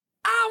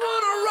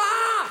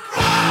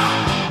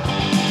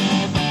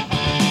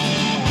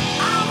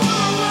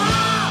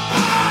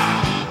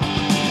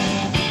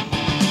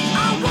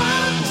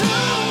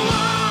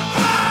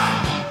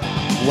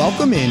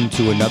Welcome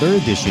into another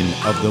edition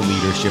of the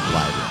Leadership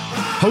Library,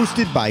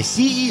 hosted by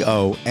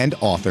CEO and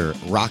author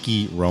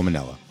Rocky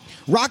Romanella.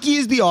 Rocky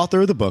is the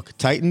author of the book,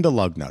 Tighten the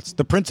Lug Nuts,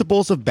 The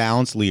Principles of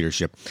Balanced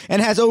Leadership,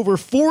 and has over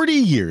 40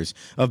 years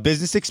of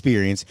business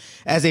experience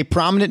as a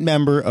prominent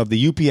member of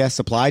the UPS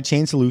Supply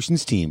Chain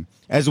Solutions team,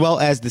 as well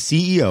as the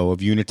CEO of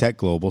Unitech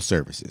Global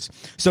Services.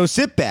 So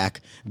sit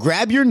back,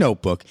 grab your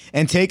notebook,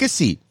 and take a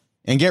seat,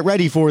 and get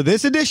ready for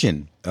this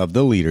edition of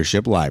the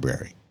Leadership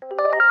Library.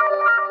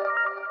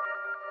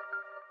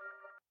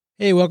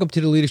 Hey, welcome to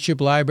the Leadership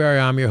Library.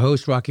 I'm your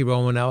host, Rocky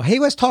Romanella. Hey,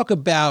 let's talk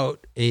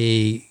about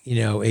a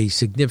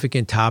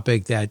significant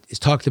topic that is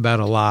talked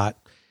about a lot.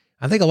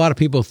 I think a lot of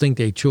people think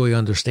they truly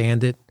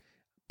understand it,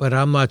 but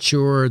I'm not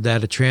sure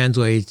that it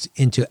translates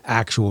into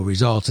actual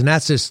results. And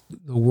that's just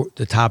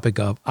the topic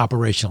of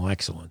operational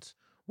excellence.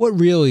 What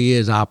really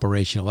is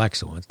operational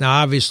excellence?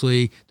 Now,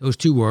 obviously, those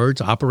two words,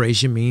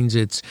 operation means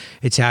it's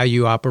how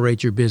you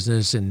operate your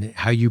business and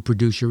how you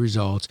produce your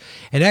results.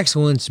 And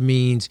excellence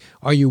means,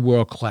 are you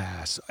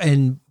world-class?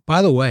 And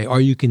by the way,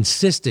 are you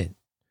consistent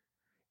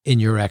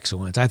in your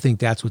excellence? I think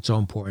that's what's so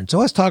important. So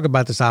let's talk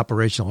about this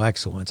operational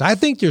excellence. I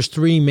think there's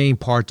three main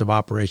parts of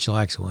operational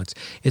excellence.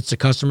 It's the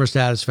customer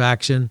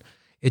satisfaction,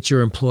 it's your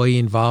employee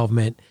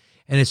involvement,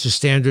 and it's the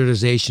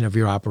standardization of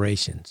your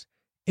operations.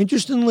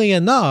 Interestingly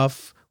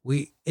enough,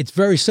 it's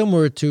very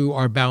similar to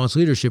our balanced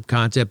leadership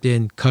concept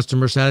in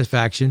customer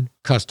satisfaction,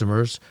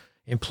 customers,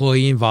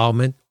 employee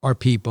involvement, our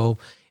people,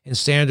 and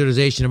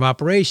standardization of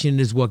operation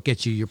is what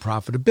gets you your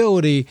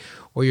profitability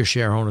or your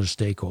shareholders,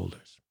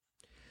 stakeholders.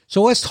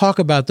 So let's talk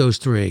about those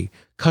three.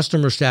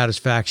 Customer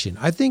satisfaction.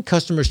 I think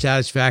customer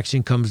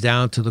satisfaction comes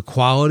down to the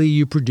quality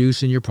you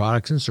produce in your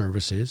products and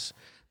services.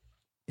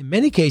 In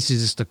many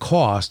cases, it's the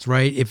cost,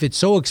 right? If it's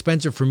so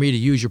expensive for me to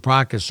use your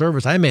product or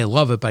service, I may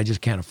love it, but I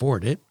just can't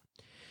afford it.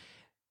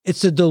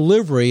 It's the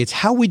delivery. It's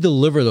how we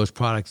deliver those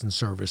products and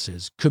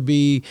services. Could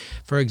be,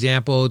 for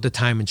example, the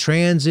time in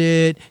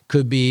transit,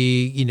 could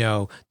be,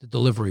 the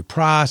delivery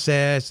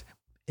process.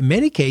 In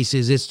many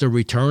cases, it's the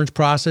returns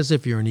process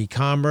if you're in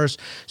e-commerce.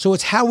 So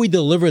it's how we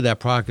deliver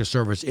that product or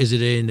service. Is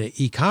it in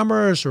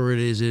e-commerce or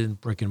is it in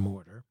brick and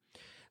mortar?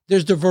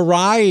 There's the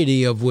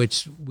variety of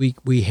which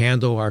we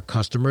handle our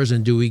customers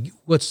and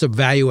what's the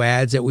value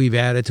adds that we've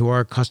added to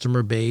our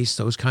customer base,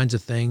 those kinds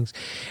of things.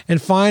 And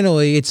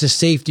finally, it's the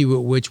safety with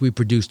which we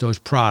produce those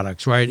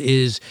products, right?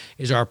 Is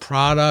our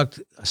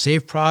product a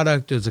safe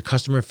product? Does the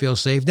customer feel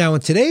safe? Now, in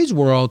today's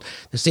world,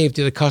 the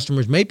safety of the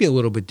customers may be a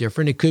little bit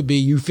different. It could be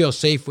you feel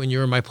safe when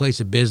you're in my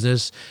place of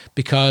business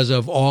because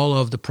of all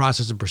of the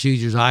process and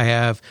procedures I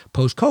have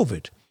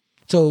post-COVID.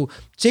 So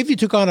safety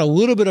took on a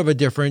little bit of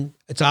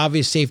it's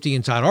obvious safety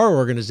inside our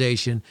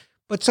organization,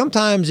 but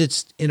sometimes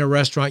it's in a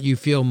restaurant, you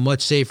feel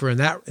much safer in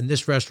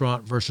this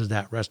restaurant versus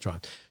that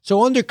restaurant.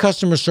 So under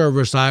customer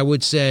service, I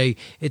would say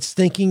it's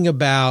thinking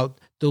about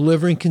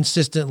delivering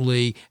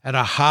consistently at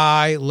a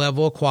high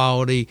level of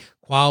quality,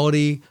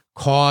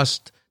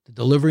 cost, the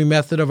delivery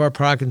method of our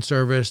product and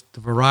service,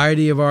 the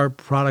variety of our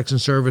products and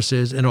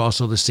services, and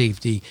also the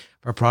safety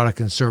of our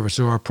product and service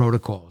or our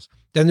protocols.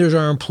 Then there's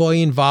our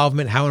employee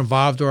involvement. How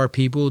involved are our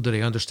people? Do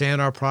they understand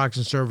our products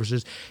and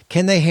services?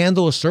 Can they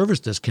handle a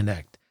service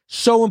disconnect?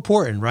 So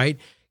important, right?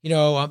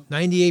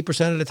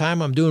 98% of the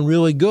time I'm doing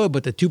really good,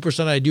 but the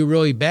 2% I do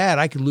really bad,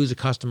 I could lose a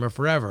customer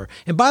forever.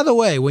 And by the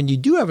way, when you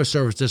do have a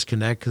service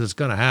disconnect, because it's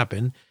going to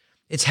happen,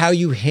 it's how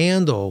you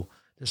handle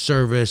the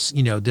service,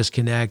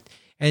 disconnect.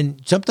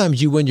 And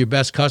sometimes you win your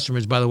best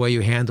customers by the way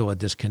you handle a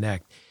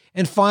disconnect.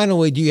 And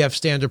finally, do you have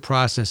standard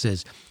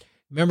processes?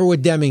 Remember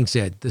what Deming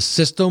said, the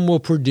system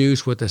will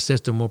produce what the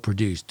system will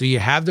produce. Do you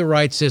have the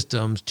right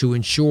systems to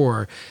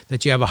ensure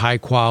that you have a high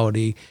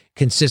quality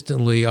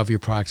consistently of your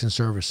products and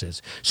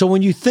services? So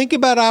when you think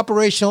about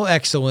operational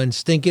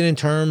excellence, thinking in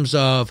terms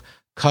of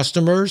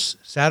customers,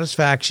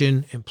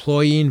 satisfaction,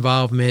 employee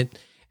involvement,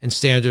 and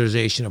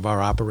standardization of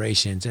our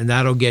operations. And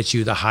that'll get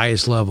you the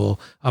highest level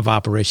of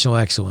operational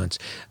excellence.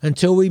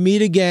 Until we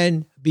meet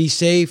again, be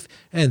safe,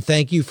 and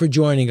thank you for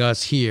joining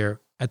us here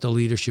at the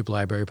Leadership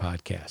Library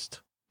Podcast.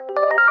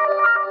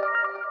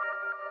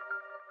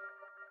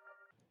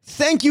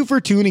 Thank you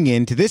for tuning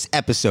in to this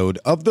episode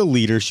of the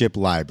Leadership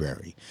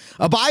Library,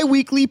 a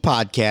bi-weekly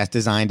podcast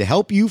designed to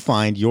help you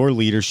find your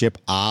leadership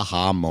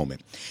aha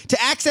moment. To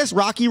access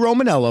Rocky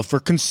Romanella for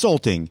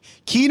consulting,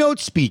 keynote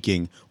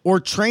speaking,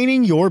 or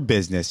training your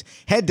business,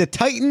 head to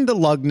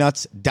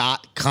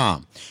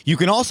TightenTheLugNuts.com. You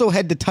can also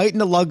head to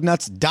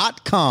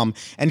TightenTheLugNuts.com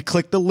and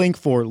click the link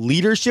for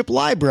Leadership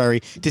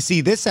Library to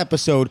see this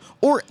episode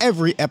or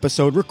every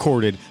episode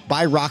recorded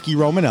by Rocky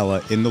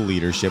Romanella in the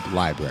Leadership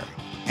Library.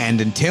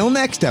 And until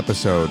next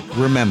episode,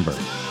 remember,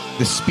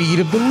 the speed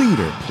of the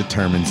leader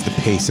determines the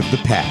pace of the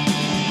pack.